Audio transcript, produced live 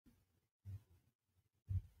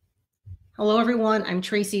Hello everyone, I'm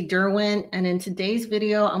Tracy Derwin, and in today's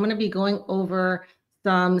video, I'm going to be going over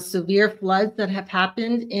some severe floods that have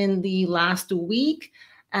happened in the last week,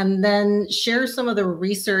 and then share some of the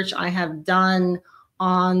research I have done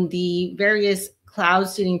on the various cloud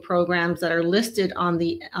seeding programs that are listed on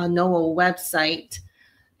the NOAA website.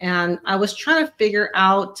 And I was trying to figure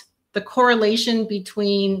out the correlation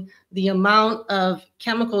between the amount of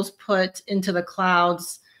chemicals put into the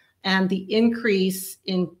clouds and the increase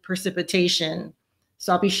in precipitation.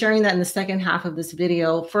 So I'll be sharing that in the second half of this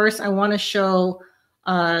video. First, I want to show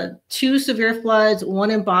two severe floods,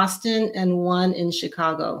 one in Boston and one in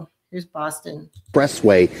Chicago. Here's Boston.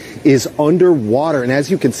 Expressway is underwater, and as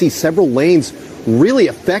you can see, several lanes really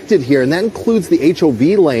affected here, and that includes the HOV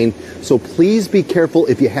lane. So please be careful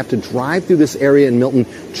if you have to drive through this area in Milton.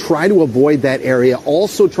 Try to avoid that area.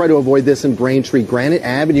 Also try to avoid this in Braintree. Granite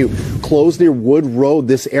Avenue closed near Wood Road.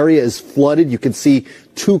 This area is flooded. You can see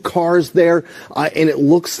two cars there, and it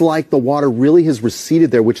looks like the water really has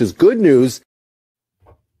receded there, which is good news.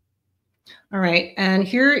 All right, and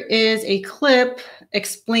here is a clip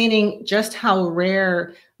explaining just how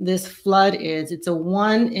rare this flood is. It's a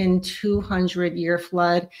 1 in 200 year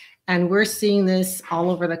flood, and we're seeing this all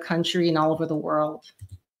over the country and all over the world.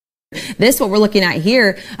 What we're looking at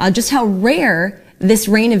here, just how rare this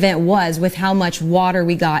rain event was with how much water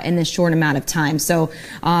we got in this short amount of time. So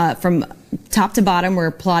from top to bottom,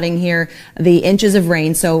 we're plotting here the inches of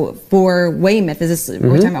rain. So for Weymouth,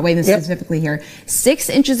 we're talking about Weymouth specifically here, 6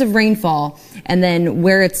 inches of rainfall, and then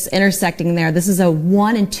where it's intersecting there, this is a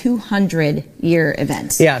 1 in 200 year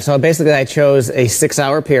event. Yeah, so basically I chose a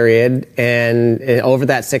 6-hour period, and over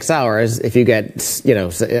that 6 hours, if you get,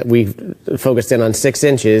 we focused in on 6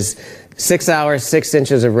 inches, 6 hours, 6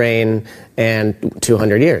 inches of rain, and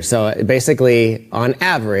 200 years. So basically, on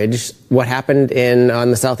average, what happened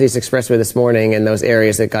on the Southeast Expressway this morning in those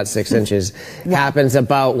areas that got 6 inches happens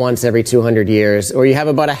about once every 200 years, or you have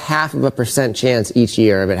about a 0.5% chance each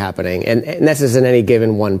year of it happening. And this is in any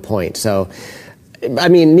given 1 point. So, I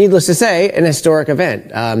mean, needless to say, an historic event.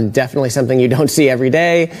 Definitely something you don't see every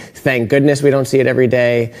day. Thank goodness we don't see it every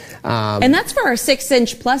day. And that's for our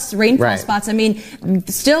 6-inch plus rainfall spots. I mean,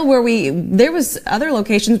 still there was other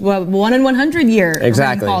locations, 1 in 100 year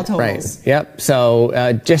rainfall totals. Right. Yep.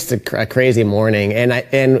 So just a crazy morning.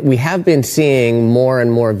 And we have been seeing more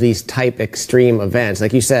and more of these type extreme events.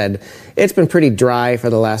 Like you said, it's been pretty dry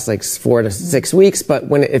for the last 4 to 6 weeks, but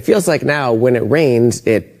when it feels like now, when it rains,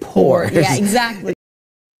 it pours. Yeah, exactly.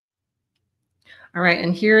 All right,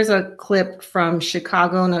 and here's a clip from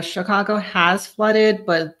Chicago. Now, Chicago has flooded,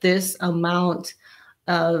 but this amount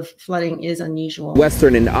of flooding is unusual.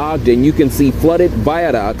 Western and Ogden, you can see flooded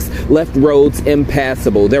viaducts left roads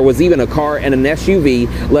impassable. There was even a car and an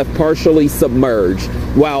SUV left partially submerged.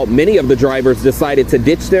 While many of the drivers decided to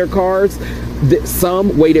ditch their cars,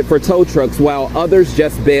 some waited for tow trucks, while others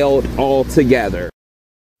just bailed altogether.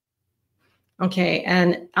 Okay,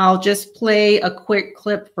 and I'll just play a quick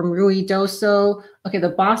clip from Ruidoso. Okay, the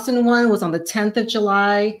Boston one was on the 10th of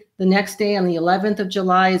July. The next day, on the 11th of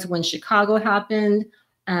July, is when Chicago happened,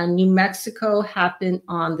 and New Mexico happened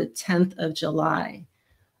on the 10th of July.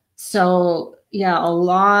 So, yeah, a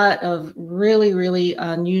lot of really, really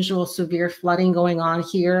unusual severe flooding going on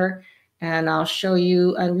here. And I'll show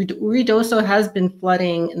you, Ruidoso has been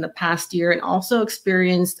flooding in the past year and also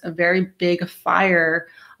experienced a very big fire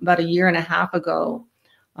about 1.5 years ago,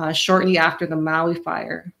 shortly after the Maui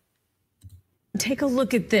fire. Take a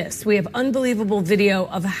look at this. We have unbelievable video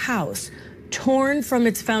of a house torn from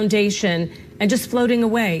its foundation and just floating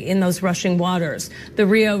away in those rushing waters. The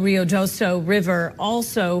Ruidoso River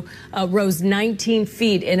also rose 19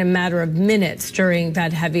 feet in a matter of minutes during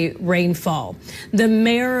that heavy rainfall. The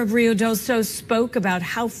mayor of Ruidoso spoke about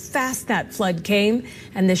how fast that flood came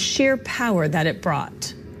and the sheer power that it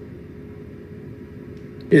brought.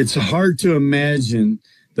 It's hard to imagine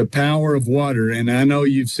the power of water, and I know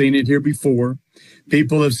you've seen it here before.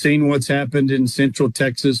 People have seen what's happened in Central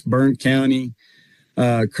Texas, Bern County,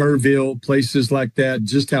 Kerrville, places like that,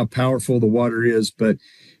 just how powerful the water is. But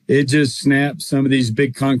it just snaps some of these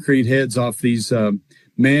big concrete heads off these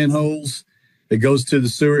manholes. It goes to the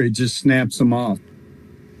sewer, it just snaps them off.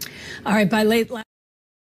 All right, All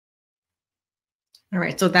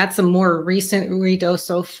right, so that's a more recent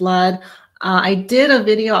Ruidoso flood. I did a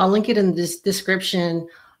video, I'll link it in this description,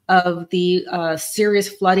 of the serious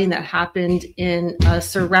flooding that happened in a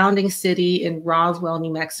surrounding city in Roswell,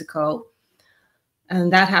 New Mexico.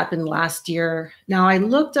 And that happened last year. Now, I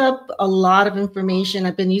looked up a lot of information.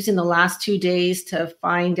 I've been using the last 2 days to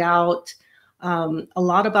find out a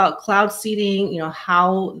lot about cloud seeding,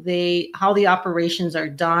 how the operations are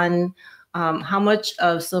done, how much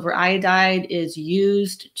of silver iodide is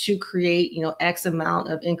used to create, X amount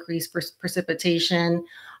of increased precipitation.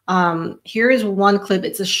 Here is one clip.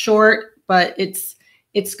 It's a short, but it's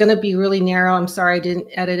going to be really narrow. I'm sorry I didn't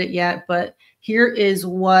edit it yet, but here is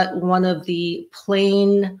what one of the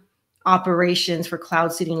plane operations for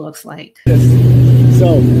cloud seeding looks like.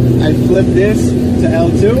 So I flip this to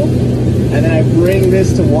L2, and then I bring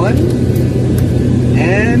this to 1,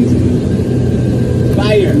 and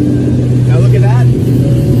fire. Now look at that.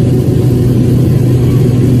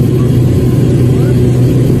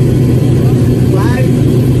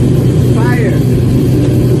 Fire.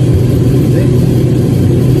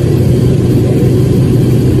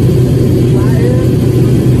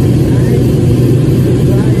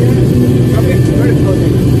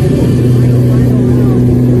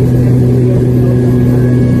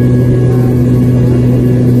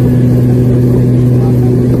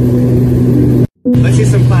 Let's see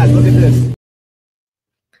some clouds. Look at this.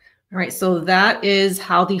 All right, so that is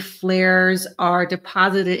how the flares are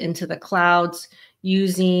deposited into the clouds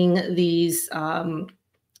using these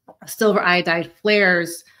silver iodide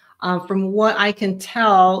flares. From what I can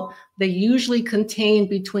tell, they usually contain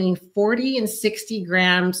between 40 and 60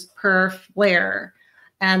 grams per flare.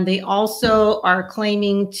 And they also are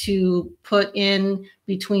claiming to put in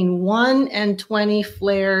between 1 and 20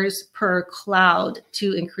 flares per cloud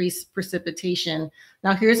to increase precipitation.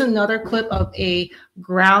 Now, here's another clip of a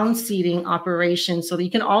ground seeding operation. So that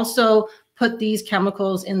you can also put these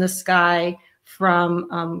chemicals in the sky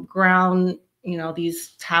from ground,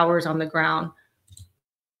 these towers on the ground.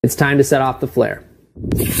 It's time to set off the flare.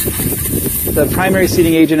 The primary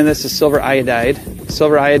seeding agent in this is silver iodide.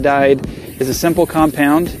 Silver iodide is a simple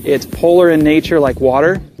compound. It's polar in nature like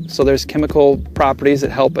water, so there's chemical properties that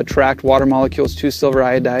help attract water molecules to silver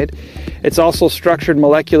iodide. It's also structured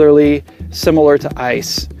molecularly similar to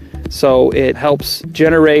ice, so it helps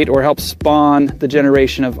generate or helps spawn the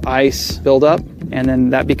generation of ice buildup, and then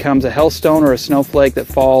that becomes a hailstone or a snowflake that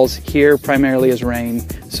falls here primarily as rain.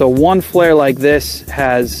 So one flare like this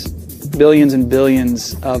has billions and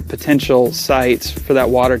billions of potential sites for that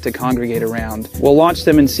water to congregate around. We'll launch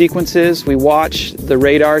them in sequences. We watch the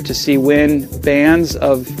radar to see when bands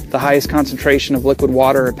of the highest concentration of liquid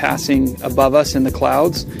water are passing above us in the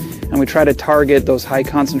clouds, and we try to target those high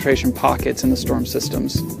concentration pockets in the storm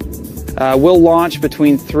systems. We'll launch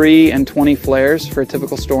between 3 and 20 flares for a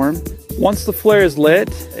typical storm. Once the flare is lit,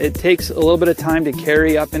 it takes a little bit of time to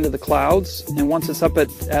carry up into the clouds, and once it's up at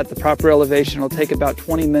the proper elevation, it'll take about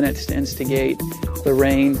 20 minutes to instigate the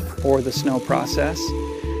rain or the snow process.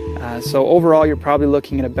 So overall, you're probably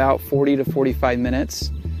looking at about 40 to 45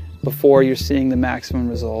 minutes before you're seeing the maximum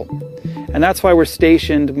result. And that's why we're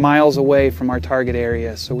stationed miles away from our target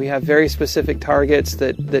area. So we have very specific targets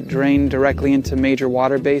that drain directly into major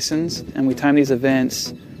water basins, and we time these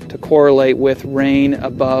events to correlate with rain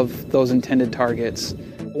above those intended targets.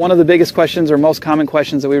 One of the biggest questions or most common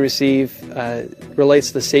questions that we receive relates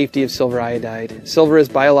to the safety of silver iodide. Silver is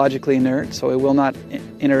biologically inert, so it will not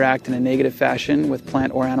interact in a negative fashion with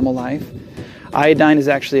plant or animal life. Iodine is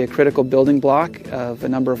actually a critical building block of a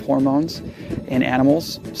number of hormones in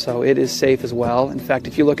animals, so it is safe as well. In fact,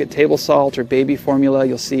 if you look at table salt or baby formula,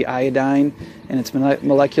 you'll see iodine in its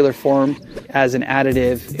molecular form as an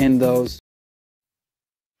additive in those.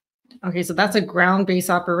 Okay, so that's a ground-based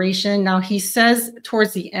operation. Now he says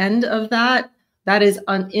towards the end of that is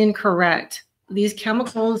incorrect. These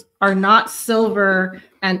chemicals are not silver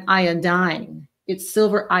and iodine. It's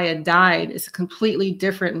silver iodide. It's a completely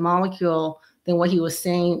different molecule than what he was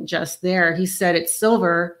saying just there. He said it's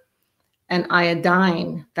silver and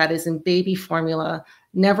iodine that is in baby formula.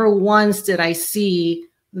 Never once did I see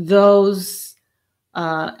those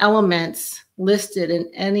elements listed in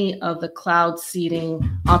any of the cloud seeding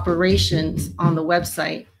operations on the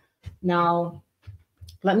website. Now,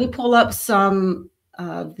 let me pull up some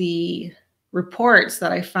of the reports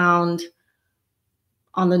that I found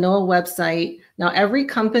on the NOAA website. Now, every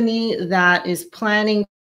company that is planning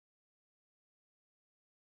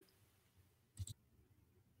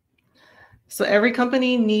every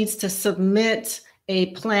company needs to submit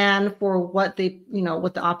a plan for what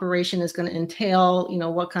what the operation is going to entail,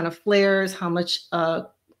 what kind of flares, how much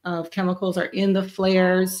of chemicals are in the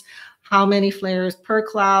flares, how many flares per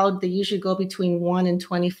cloud. They usually go between 1 and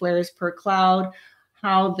 20 flares per cloud,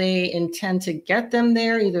 how they intend to get them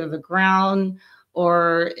there, either the ground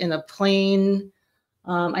or in a plane.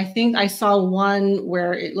 I think I saw one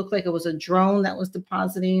where it looked like it was a drone that was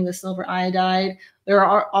depositing the silver iodide. There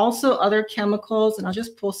are also other chemicals, and I'll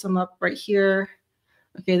just pull some up right here.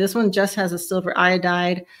 Okay, this one just has a silver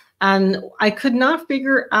iodide, and I could not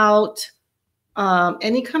figure out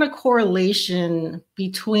any kind of correlation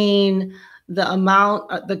between the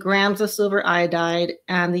amount, the grams of silver iodide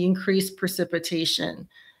and the increased precipitation.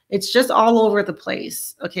 It's just all over the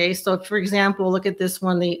place. Okay, so for example, look at this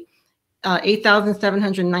one, the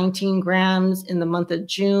 8,719 grams in the month of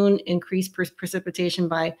June, increased precipitation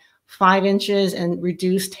by 5 inches and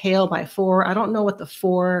reduced hail by 4. I don't know what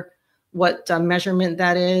what measurement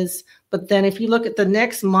that is. But then if you look at the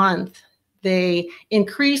next month, they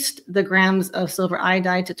increased the grams of silver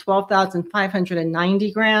iodide to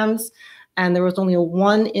 12,590 grams. And there was only a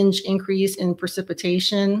 1-inch increase in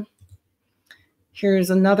precipitation. Here's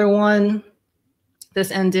another one.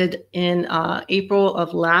 This ended in April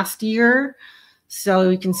of last year. So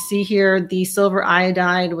you can see here, the silver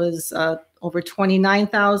iodide was over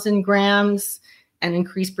 29,000 grams and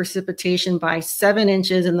increased precipitation by 7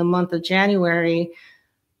 inches in the month of January.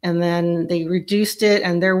 And then they reduced it,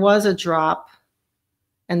 and there was a drop.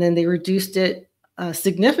 And then they reduced it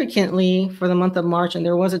significantly for the month of March, and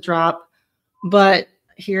there was a drop. But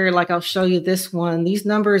here, like I'll show you this one, these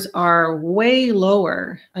numbers are way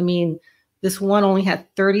lower. I mean, this one only had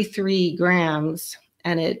 33 grams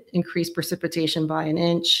and it increased precipitation by 1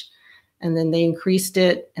 inch. And then they increased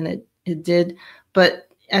it and it did. But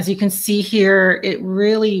as you can see here, it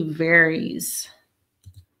really varies.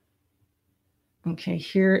 Okay,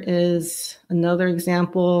 here is another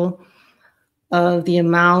example of the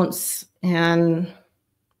amounts. And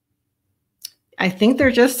I think there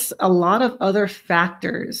are just a lot of other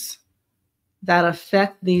factors that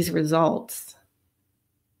affect these results.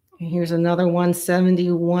 Here's another one,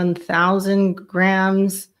 71,000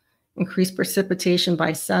 grams, increased precipitation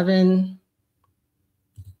by 7.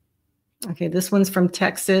 Okay, this one's from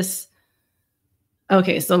Texas.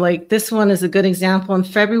 Okay, so like this one is a good example. In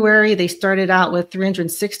February, they started out with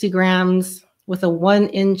 360 grams with a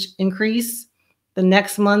 1-inch increase. The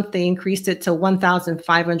next month, they increased it to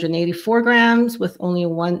 1,584 grams with only a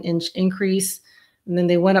 1-inch increase. And then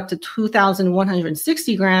they went up to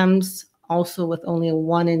 2,160 grams, also with only a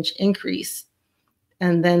 1-inch increase.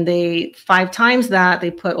 And then 5 times that,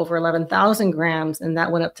 they put over 11,000 grams, and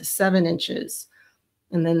that went up to 7 inches.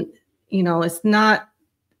 And then, you know,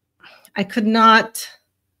 I could not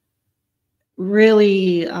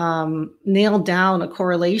really nail down a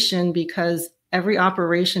correlation because every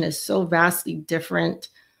operation is so vastly different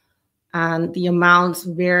and the amounts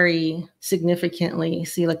vary significantly.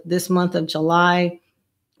 See, like this month of July,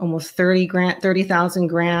 almost 30,000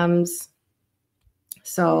 grams.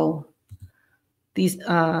 So these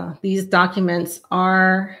documents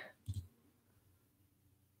are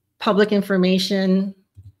public information.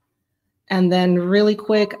 And then really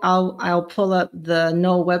quick, I'll pull up the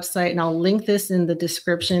NOAA website and I'll link this in the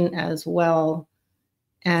description as well.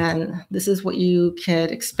 And this is what you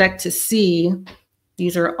could expect to see.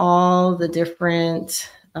 These are all the different,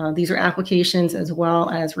 these are applications as well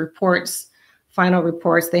as reports, final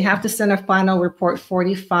reports. They have to send a final report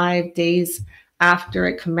 45 days after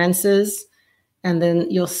it commences. And then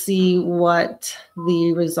you'll see what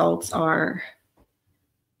the results are.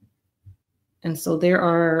 And so there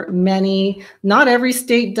are many, not every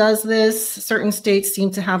state does this. Certain states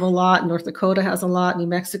seem to have a lot. North Dakota has a lot. New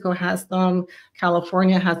Mexico has them.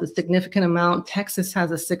 California has a significant amount. Texas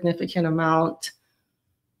has a significant amount.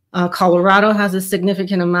 Colorado has a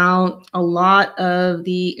significant amount. A lot of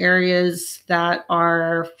the areas that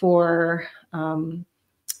are for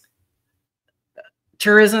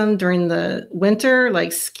tourism during the winter,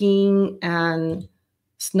 like skiing and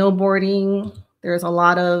snowboarding, there's a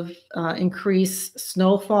lot of increased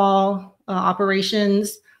snowfall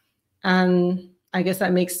operations. And I guess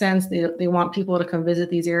that makes sense. They want people to come visit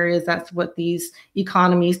these areas. That's what these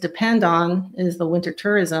economies depend on, is the winter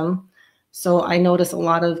tourism. So I notice a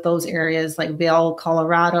lot of those areas like Vail,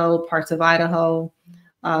 Colorado, parts of Idaho,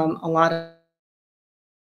 a lot of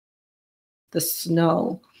the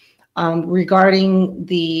snow. Regarding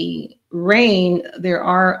the rain, there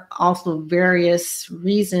are also various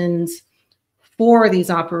reasons for these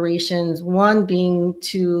operations, one being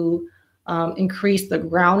to increase the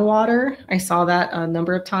groundwater. I saw that a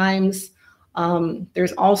number of times.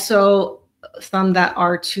 There's also some that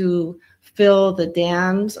are to fill the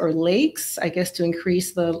dams or lakes, I guess, to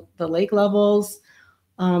increase the lake levels.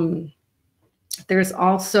 There's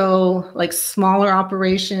also like smaller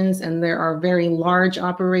operations, and there are very large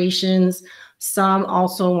operations. Some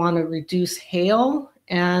also want to reduce hail,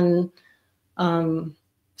 and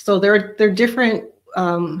so there are different,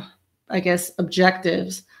 I guess,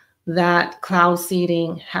 objectives that cloud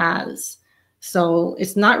seeding has. So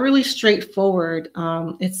it's not really straightforward.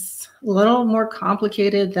 It's a little more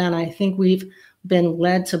complicated than I think we've been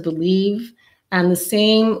led to believe. And the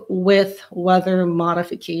same with weather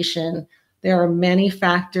modification. There are many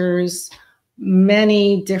factors,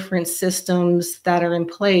 many different systems that are in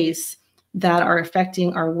place that are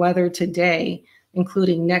affecting our weather today,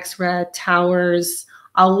 including NextRed, towers.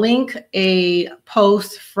 I'll link a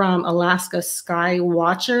post from Alaska Sky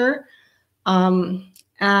Watcher.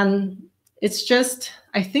 And it's just,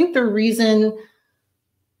 I think the reason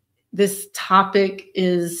this topic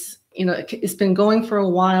is, it's been going for a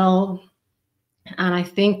while. And I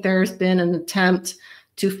think there's been an attempt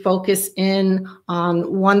to focus in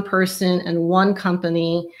on one person and one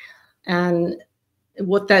company. And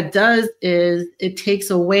what that does is it takes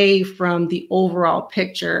away from the overall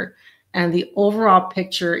picture. And the overall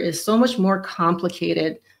picture is so much more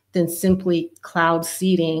complicated than simply cloud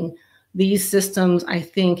seeding. These systems, I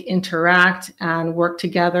think, interact and work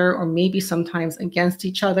together, or maybe sometimes against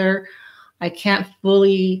each other. I can't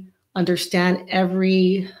fully understand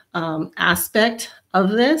every aspect of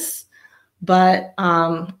this, but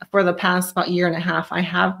for the past about year and a half, I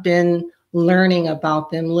have been learning about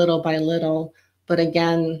them little by little. But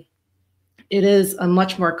again, it is a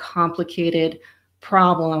much more complicated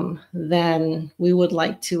problem than we would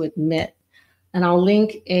like to admit. And I'll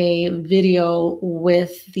link a video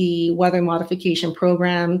with the weather modification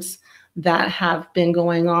programs that have been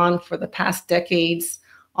going on for the past decades,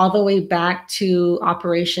 all the way back to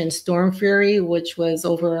Operation Storm Fury, which was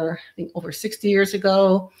over 60 years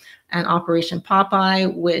ago, and Operation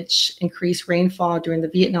Popeye, which increased rainfall during the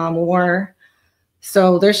Vietnam War.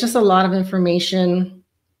 So there's just a lot of information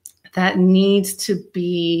that needs to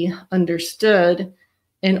be understood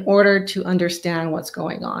in order to understand what's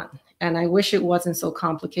going on. And I wish it wasn't so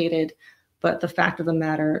complicated, but the fact of the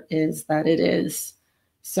matter is that it is.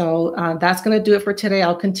 So that's going to do it for today.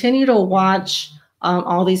 I'll continue to watch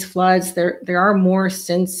all these floods. There are more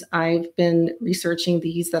since I've been researching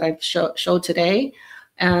these that I've showed today.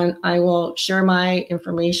 And I will share my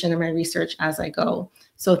information and my research as I go.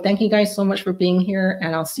 So thank you guys so much for being here,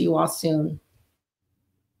 and I'll see you all soon.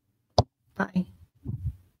 Bye.